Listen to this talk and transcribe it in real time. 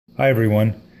Hi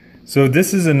everyone. So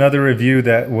this is another review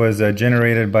that was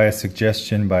generated by a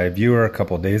suggestion by a viewer a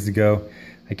couple days ago.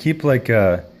 I keep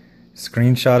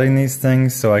screenshotting these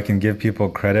things so I can give people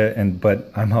credit,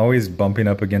 but I'm always bumping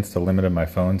up against the limit of my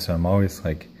phone, so I'm always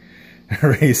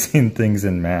erasing things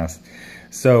en masse.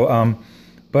 So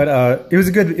it was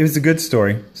a good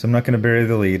story, so I'm not going to bury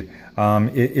the lead. I'm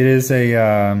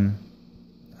going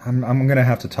to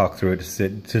have to talk through it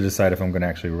to decide if I'm going to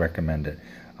actually recommend it.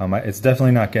 It's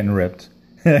definitely not getting ripped,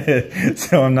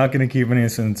 so I'm not going to keep any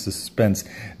in suspense.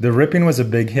 The ripping was a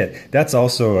big hit. That's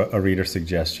also a reader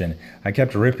suggestion. I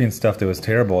kept ripping stuff that was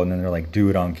terrible, and then they're like,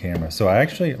 do it on camera. So I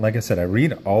actually, like I said, I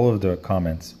read all of the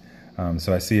comments,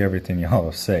 so I see everything y'all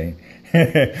are saying.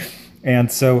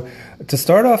 And so to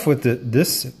start off with,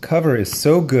 this cover is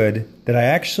so good that I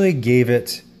actually gave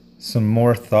it some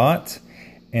more thought,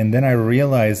 and then I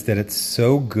realized that it's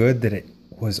so good that it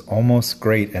was almost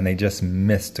great, and they just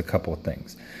missed a couple of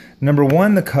things. Number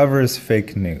one, the cover is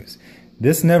fake news.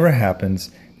 This never happens.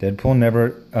 Deadpool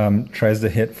never tries to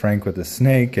hit Frank with a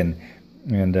snake, and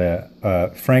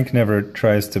Frank never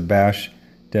tries to bash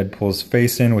Deadpool's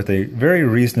face in with a very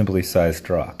reasonably sized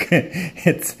rock.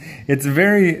 It's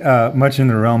very much in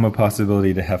the realm of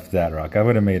possibility to heft that rock. I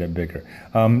would have made it bigger.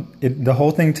 The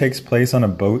whole thing takes place on a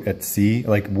boat at sea,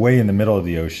 like way in the middle of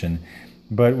the ocean.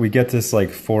 But we get this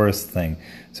forest thing.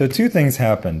 So two things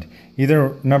happened.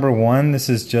 Either number one, this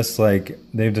is just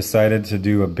they've decided to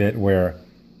do a bit where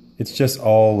it's just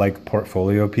all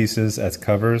portfolio pieces as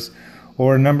covers.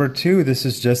 Or number two, this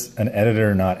is just an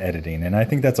editor not editing. And I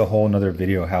think that's a whole nother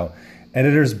video, how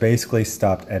editors basically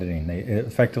stopped editing. They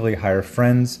effectively hire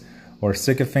friends or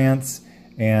sycophants,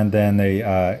 and then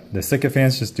the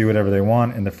sycophants just do whatever they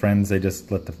want, and the friends, they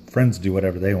just let the friends do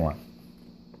whatever they want.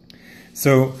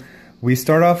 So we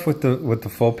start off with the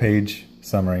full page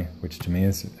summary, which to me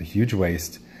is a huge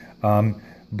waste.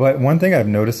 But one thing I've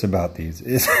noticed about these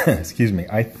is, excuse me,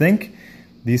 I think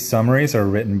these summaries are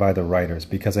written by the writers,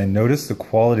 because I noticed the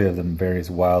quality of them varies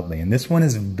wildly. And this one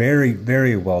is very,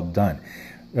 very well done.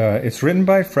 It's written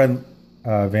by Fred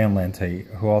Van Lente,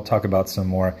 who I'll talk about some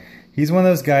more. He's one of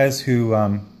those guys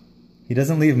who, he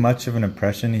doesn't leave much of an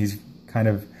impression. He's kind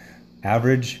of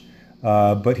average.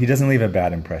 But he doesn't leave a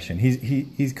bad impression.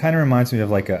 He kind of reminds me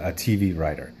of a TV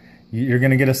writer. You're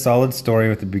going to get a solid story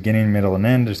with the beginning, middle, and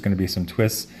end. There's going to be some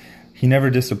twists. He never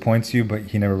disappoints you, but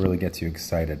he never really gets you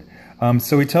excited.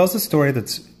 So he tells a story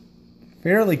that's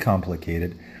fairly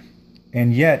complicated,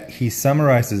 and yet he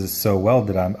summarizes it so well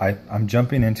that I'm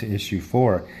jumping into issue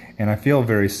 4, and I feel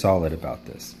very solid about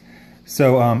this.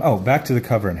 So, back to the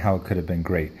cover and how it could have been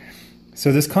great.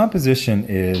 So this composition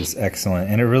is excellent,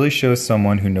 and it really shows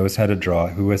someone who knows how to draw,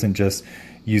 who isn't just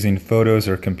using photos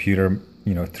or computer,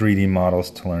 3D models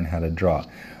to learn how to draw.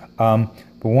 But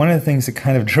one of the things that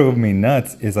kind of drove me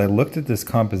nuts is I looked at this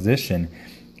composition,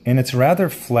 and it's rather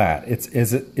flat. It's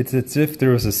as if there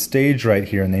was a stage right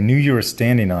here, and they knew you were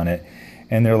standing on it,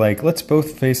 and they're like, let's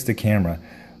both face the camera.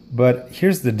 But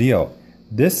here's the deal.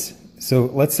 So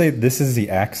let's say this is the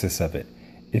axis of it.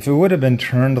 If it would have been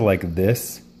turned like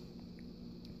this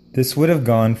would have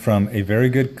gone from a very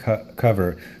good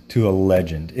cover to a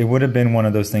legend. It would have been one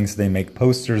of those things they make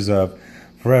posters of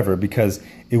forever, because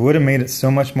it would have made it so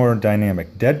much more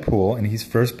dynamic. Deadpool in his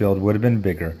first build would have been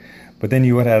bigger, but then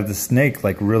you would have the snake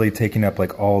really taking up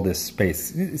all this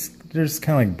space. There's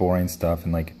kind of boring stuff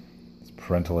and it's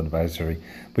parental advisory.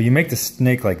 But you make the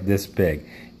snake this big.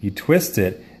 You twist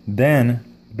it, then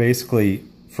basically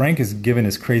Frank is giving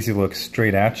his crazy look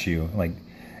straight at you,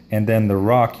 and then the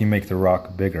rock, you make the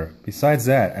rock bigger. Besides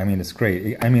that, it's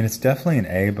great. It's definitely an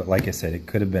A, but like I said, it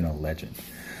could have been a legend.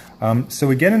 So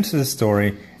we get into the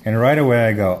story, and right away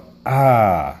I go,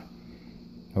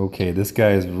 okay, this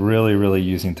guy is really, really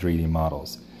using 3D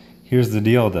models. Here's the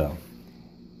deal, though.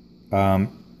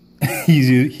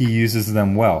 He uses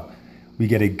them well. We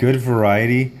get a good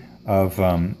variety of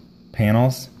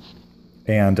panels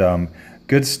and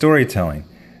good storytelling.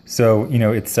 So,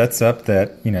 it sets up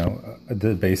that,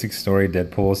 the basic story,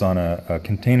 Deadpool is on a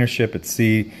container ship at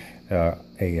sea,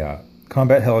 a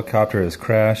combat helicopter has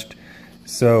crashed,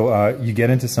 so you get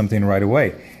into something right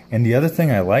away. And the other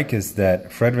thing I like is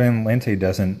that Fred Van Lente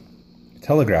doesn't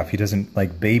telegraph, he doesn't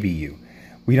baby you.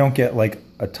 We don't get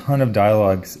a ton of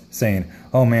dialogues saying,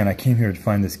 oh man, I came here to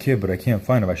find this kid, but I can't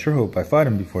find him. I sure hope I find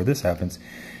him before this happens.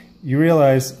 You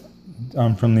realize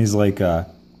from these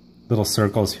little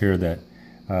circles here that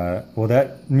well,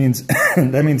 that means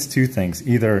that means two things.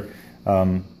 Either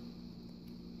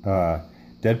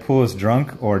Deadpool is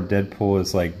drunk, or Deadpool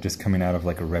is just coming out of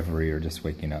a reverie or just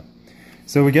waking up.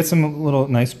 So we get some little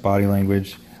nice body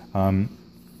language.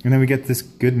 And then we get this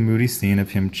good moody scene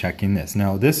of him checking this.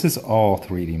 Now, this is all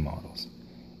 3D models.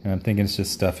 And I'm thinking it's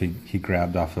just stuff he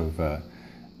grabbed off of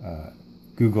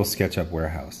Google SketchUp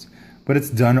Warehouse. But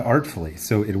it's done artfully,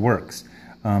 so it works.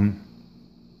 And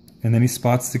then he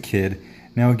spots the kid.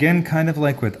 Now, again, kind of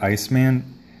like with Iceman,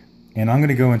 and I'm going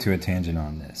to go into a tangent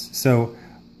on this. So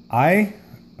I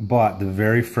bought the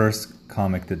very first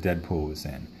comic that Deadpool was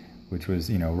in, which was,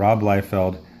 you know, Rob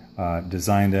Liefeld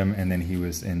designed him, and then he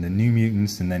was in the New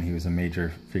Mutants, and then he was a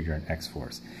major figure in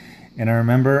X-Force. And I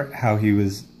remember how he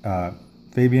was,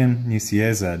 Fabian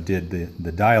Nicieza did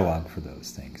the dialogue for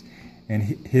those things.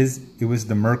 And it was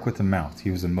the Merc with the mouth.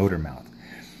 He was a motor mouth.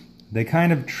 They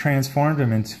kind of transformed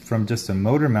him from just a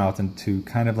motor mouth into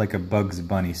kind of like a Bugs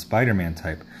Bunny Spider-Man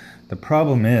type. The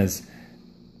problem is,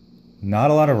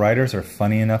 not a lot of writers are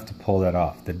funny enough to pull that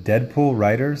off. The Deadpool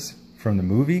writers from the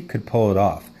movie could pull it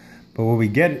off. But what we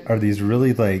get are these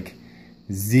really like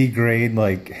Z-grade,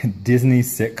 like Disney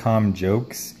sitcom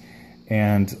jokes.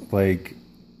 And like,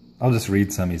 I'll just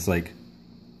read some. He's like,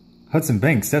 Hudson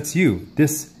Banks, that's you.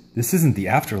 This isn't the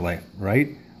afterlife,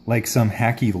 right? Like some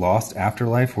hacky Lost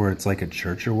afterlife where it's like a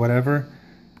church or whatever.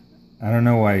 I don't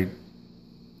know why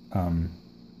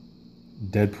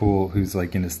Deadpool, who's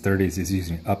like in his 30s, is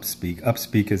using upspeak.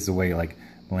 Upspeak is the way like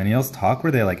millennials talk,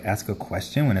 where they like ask a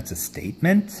question when it's a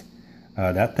statement.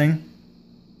 That thing,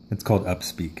 it's called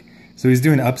upspeak. So he's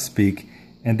doing upspeak,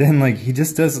 and then like he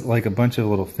just does like a bunch of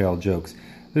little failed jokes.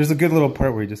 There's a good little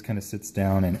part where he just kind of sits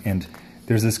down, and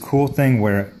there's this cool thing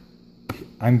where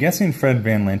I'm guessing Fred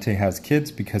Van Lente has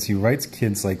kids because he writes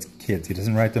kids like kids. He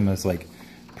doesn't write them as like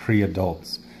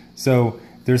pre-adults. So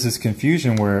there's this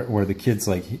confusion where the kid's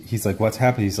like, he's like, what's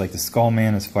happening? He's like, the Skull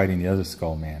Man is fighting the other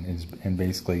Skull Man. And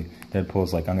basically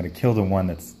Deadpool's like, I'm going to kill the one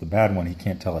that's the bad one. He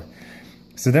can't tell it.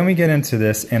 So then we get into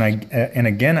this, and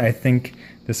again, I think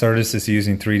this artist is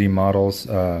using 3D models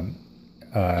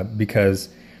because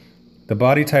the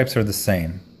body types are the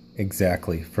same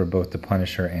exactly for both the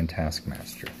Punisher and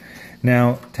Taskmaster.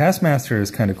 Now, Taskmaster is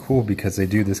kind of cool because they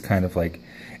do this kind of like,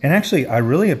 and actually I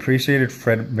really appreciated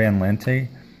Fred Van Lente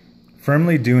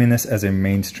firmly doing this as a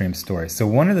mainstream story. So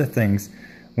one of the things,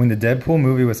 when the Deadpool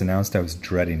movie was announced, I was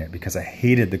dreading it because I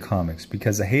hated the comics.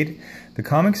 Because the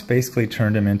comics basically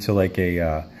turned him into like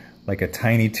a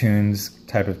Tiny Toons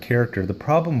type of character. The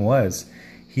problem was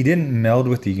he didn't meld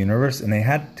with the universe, and they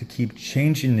had to keep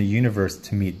changing the universe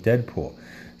to meet Deadpool.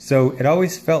 So it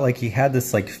always felt like he had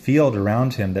this like field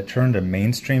around him that turned a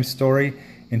mainstream story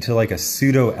into like a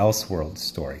pseudo Elseworld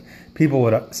story. People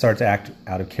would start to act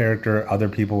out of character. Other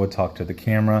people would talk to the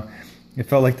camera. It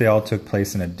felt like they all took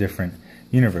place in a different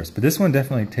universe. But this one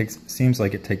definitely seems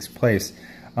like it takes place.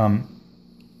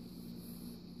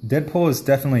 Deadpool is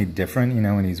definitely different, you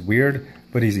know, and he's weird,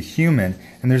 but he's a human.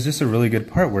 And there's just a really good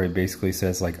part where he basically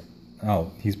says like,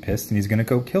 oh, he's pissed and he's going to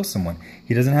go kill someone.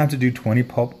 He doesn't have to do 20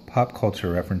 pop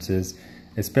culture references,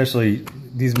 especially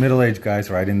these middle-aged guys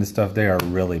writing this stuff. They are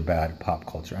really bad pop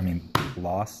culture. I mean,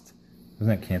 Lost,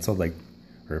 wasn't that canceled like,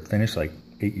 or finished like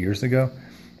 8 years ago?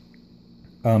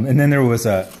 And then there was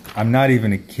I'm not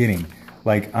even kidding,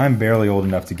 like I'm barely old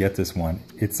enough to get this one.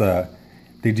 It's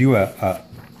they do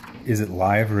is it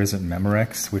Live or is it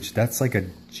Memorex? Which that's like a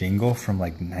jingle from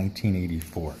like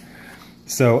 1984.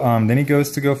 So then he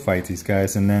goes to go fight these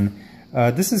guys, and then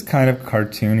this is kind of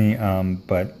cartoony,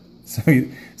 but so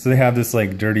they have this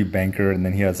like dirty banker, and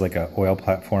then he has like a oil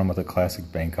platform with a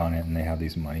classic bank on it, and they have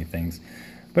these money things.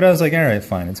 But I was like, all right,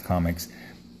 fine, it's comics.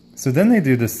 So then they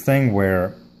do this thing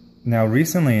where, now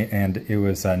recently, and it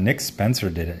was Nick Spencer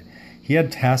did it. He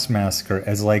had Taskmaster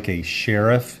as like a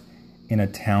sheriff in a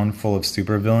town full of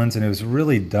supervillains, and it was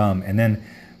really dumb. And then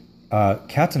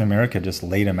Captain America just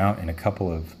laid him out in a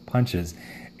couple of punches.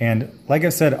 And like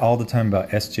I've said all the time about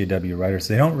SJW writers,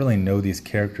 they don't really know these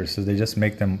characters, so they just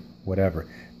make them whatever.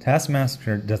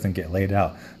 Taskmaster doesn't get laid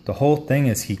out. The whole thing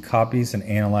is he copies and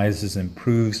analyzes and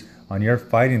improves on your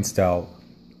fighting style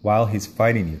while he's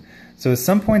fighting you. So at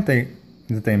some point they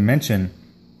mention,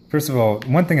 first of all,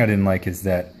 one thing I didn't like is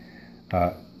that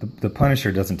the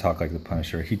Punisher doesn't talk like the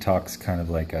Punisher. He talks kind of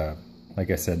like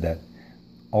I said, that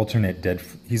alternate dead.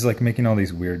 He's like making all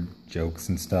these weird jokes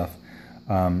and stuff.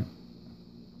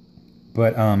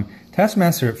 But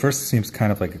Taskmaster at first seems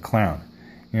kind of like a clown.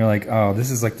 You're like, oh,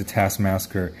 this is like the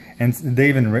Taskmaster, and they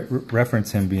even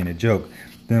reference him being a joke.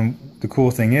 Then the cool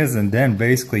thing is, and then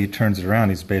basically he turns it around.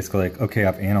 He's basically like, okay,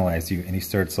 I've analyzed you, and he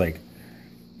starts like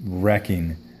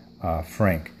wrecking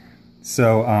Frank.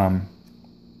 So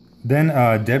then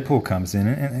Deadpool comes in,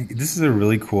 and this is a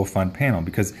really cool, fun panel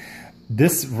because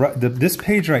this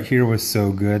page right here was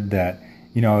so good that,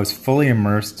 you know, I was fully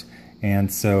immersed.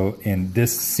 And so in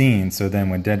this scene, so then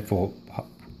when Deadpool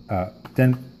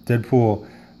then Deadpool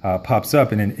pops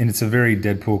up, and it's a very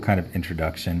Deadpool kind of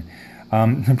introduction.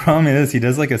 The problem is he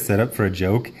does like a setup for a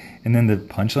joke, and then the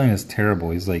punchline is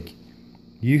terrible. He's like,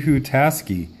 "Yoo-hoo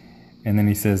Tasky," and then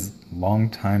he says, "Long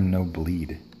time no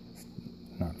bleed."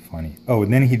 It's not funny. Oh,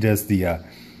 and then he does the,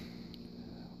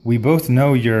 "We both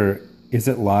know you're, is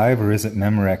it live or is it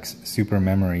Memorex super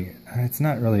memory?" It's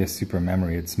not really a super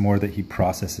memory. It's more that he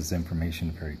processes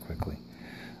information very quickly.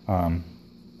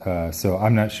 So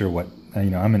I'm not sure what,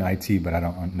 I'm in IT, but I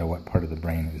don't know what part of the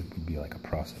brain would be like a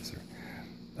processor.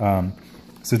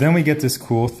 So then we get this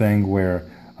cool thing where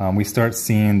we start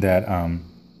seeing that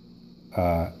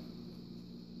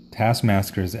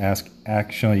Taskmaster is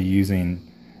actually using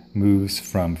moves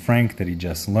from Frank that he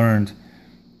just learned.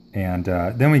 And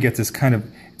then we get this kind of,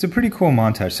 it's a pretty cool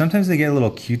montage. Sometimes they get a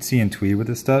little cutesy and twee with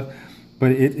this stuff,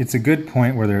 but it's a good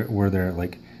point where they're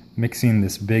like mixing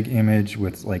this big image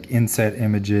with like inset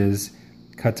images,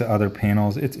 cut to other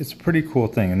panels. It's a pretty cool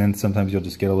thing. And then sometimes you'll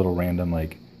just get a little random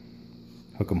like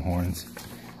hook 'em horns.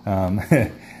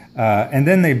 And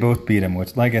then they both beat him,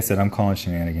 which, like I said, I'm calling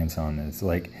shenanigans on this.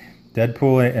 Like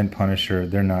Deadpool and Punisher,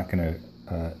 they're not gonna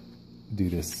do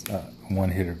this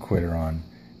one-hitter quitter on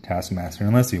Taskmaster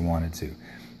unless he wanted to.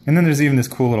 And then there's even this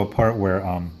cool little part where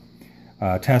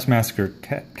Taskmaster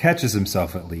catches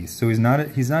himself at least, so he's not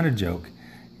a joke.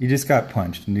 He just got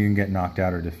punched and didn't get knocked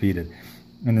out or defeated.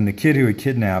 And then the kid who had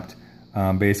kidnapped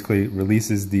basically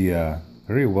releases the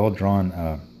very well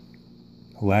drawn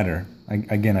ladder.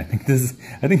 Again, I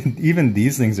think even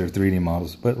these things are 3D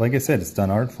models, but like I said, it's done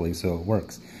artfully, so it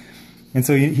works. And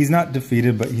so he's not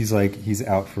defeated, but he's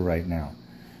out for right now.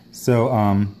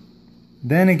 So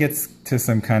then it gets to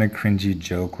some kind of cringy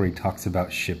joke where he talks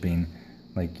about shipping,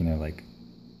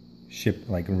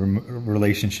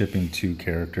 relationshiping two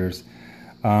characters.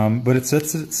 But it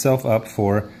sets itself up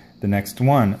for the next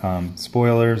one.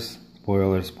 Spoilers.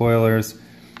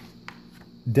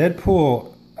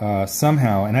 Deadpool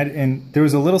somehow, and there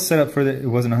was a little setup for it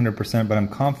wasn't 100%, but I'm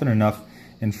confident enough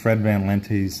in Fred Van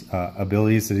Lente's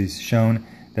abilities that he's shown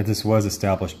that this was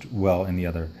established well in the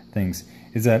other things,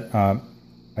 is that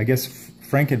I guess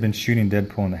Frank had been shooting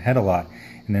Deadpool in the head a lot,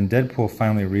 and then Deadpool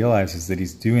finally realizes that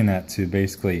he's doing that to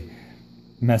basically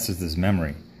mess with his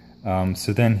memory.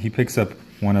 So then he picks up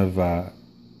one of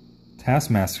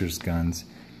Taskmaster's guns,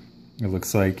 it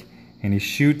looks like, and he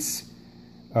shoots.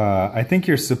 I think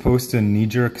you're supposed to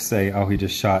knee-jerk say, "Oh, he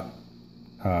just shot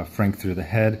Frank through the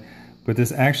head," but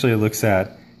this actually looks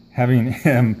at having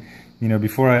him.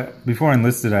 Before I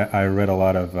enlisted, I read a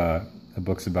lot of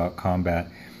books about combat,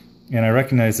 and I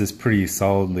recognize this pretty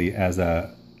solidly as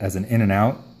an in and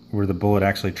out, where the bullet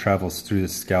actually travels through the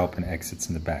scalp and exits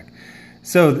in the back.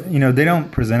 So, they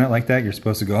don't present it like that. You're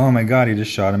supposed to go, "Oh my God, he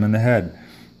just shot him in the head."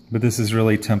 But this is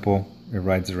really temple. It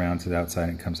rides around to the outside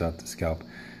and comes out the scalp.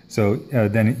 So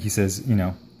then he says,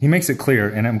 he makes it clear,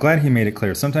 and I'm glad he made it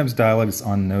clear. Sometimes dialogue is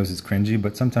on the nose is cringy,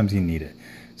 but sometimes you need it.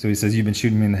 So he says, "You've been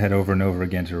shooting me in the head over and over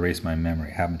again to erase my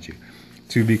memory, haven't you?"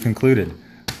 To be concluded.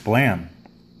 Blam.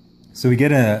 So we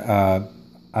get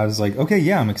I was like, okay,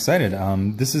 yeah, I'm excited.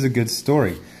 This is a good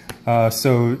story.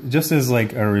 So just as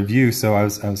like a review, so I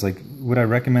was like, would I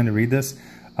recommend to read this?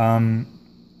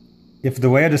 If the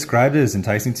way I described it is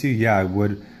enticing to you, yeah, I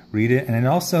would read it. And it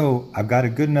also, I've got a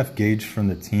good enough gauge from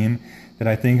the team that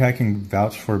I think I can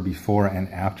vouch for before and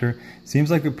after. Seems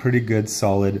like a pretty good,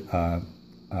 solid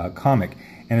comic.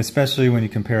 And especially when you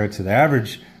compare it to the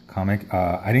average comic,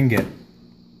 I didn't get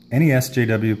any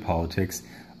SJW politics.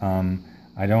 I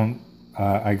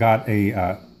got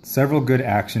several good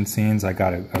action scenes. I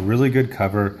got a really good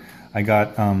cover. I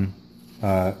got an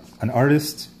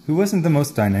artist who wasn't the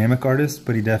most dynamic artist,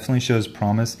 but he definitely shows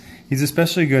promise. He's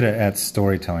especially good at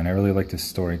storytelling. I really liked his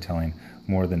storytelling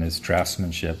more than his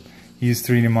draftsmanship. He used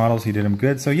 3D models. He did them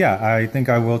good. So yeah, I think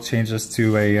I will change this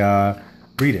to a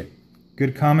read it.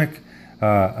 Good comic,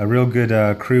 a real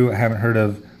good crew. I haven't heard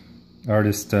of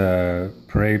artist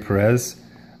Perez.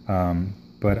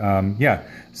 Yeah,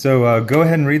 so go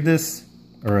ahead and read this,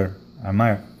 or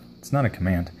it's not a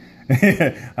command.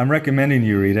 I'm recommending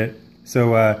you read it.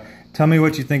 So tell me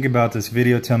what you think about this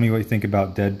video. Tell me what you think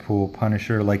about Deadpool,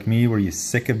 Punisher. Like me, were you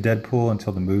sick of Deadpool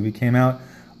until the movie came out?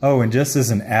 Oh, and just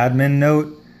as an admin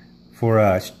note for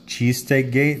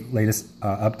Cheesesteak Gate, latest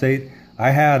update, I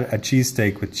had a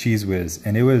cheesesteak with Cheese Whiz,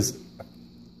 and it was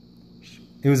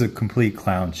a complete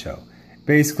clown show.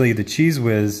 Basically, the Cheese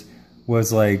Whiz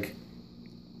was like,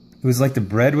 it was like the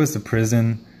bread was the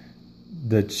prison,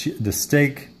 the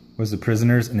steak was the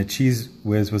prisoners, and the Cheese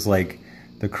Whiz was like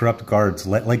the corrupt guards.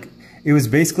 It was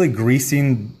basically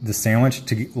greasing the sandwich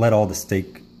to let all the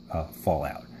steak fall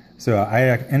out. So I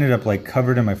ended up like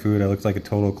covered in my food. I looked like a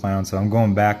total clown. So I'm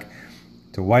going back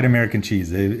to white American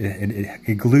cheese.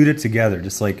 It glued it together,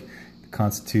 just like the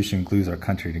Constitution glues our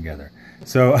country together.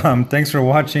 So thanks for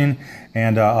watching,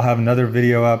 and I'll have another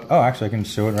video up. Oh, actually I can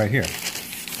show it right here.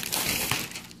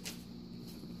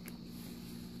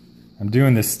 I'm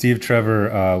doing this Steve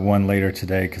Trevor one later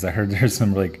today because I heard there's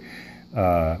some like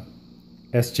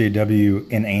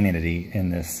SJW inanity in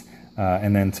this.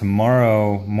 And then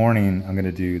tomorrow morning I'm going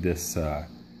to do this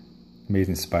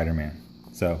Amazing Spider-Man.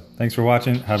 So thanks for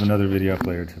watching. Have another video up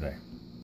later today.